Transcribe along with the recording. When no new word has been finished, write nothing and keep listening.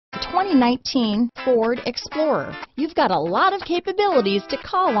2019 Ford Explorer. You've got a lot of capabilities to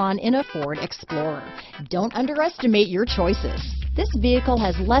call on in a Ford Explorer. Don't underestimate your choices. This vehicle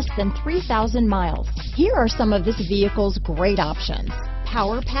has less than 3,000 miles. Here are some of this vehicle's great options: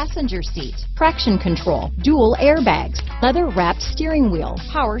 power passenger seat, traction control, dual airbags, leather-wrapped steering wheel,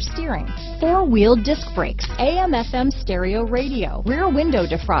 power steering, four-wheel disc brakes, AM/FM stereo radio, rear window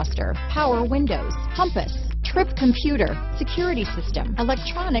defroster, power windows, compass, trip computer, security system,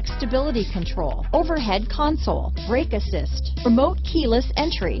 electronic stability control, overhead console, brake assist, remote keyless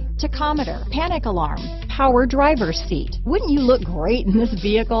entry, tachometer, panic alarm, power driver's seat. Wouldn't you look great in this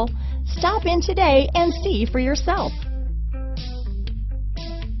vehicle? Stop in today and see for yourself.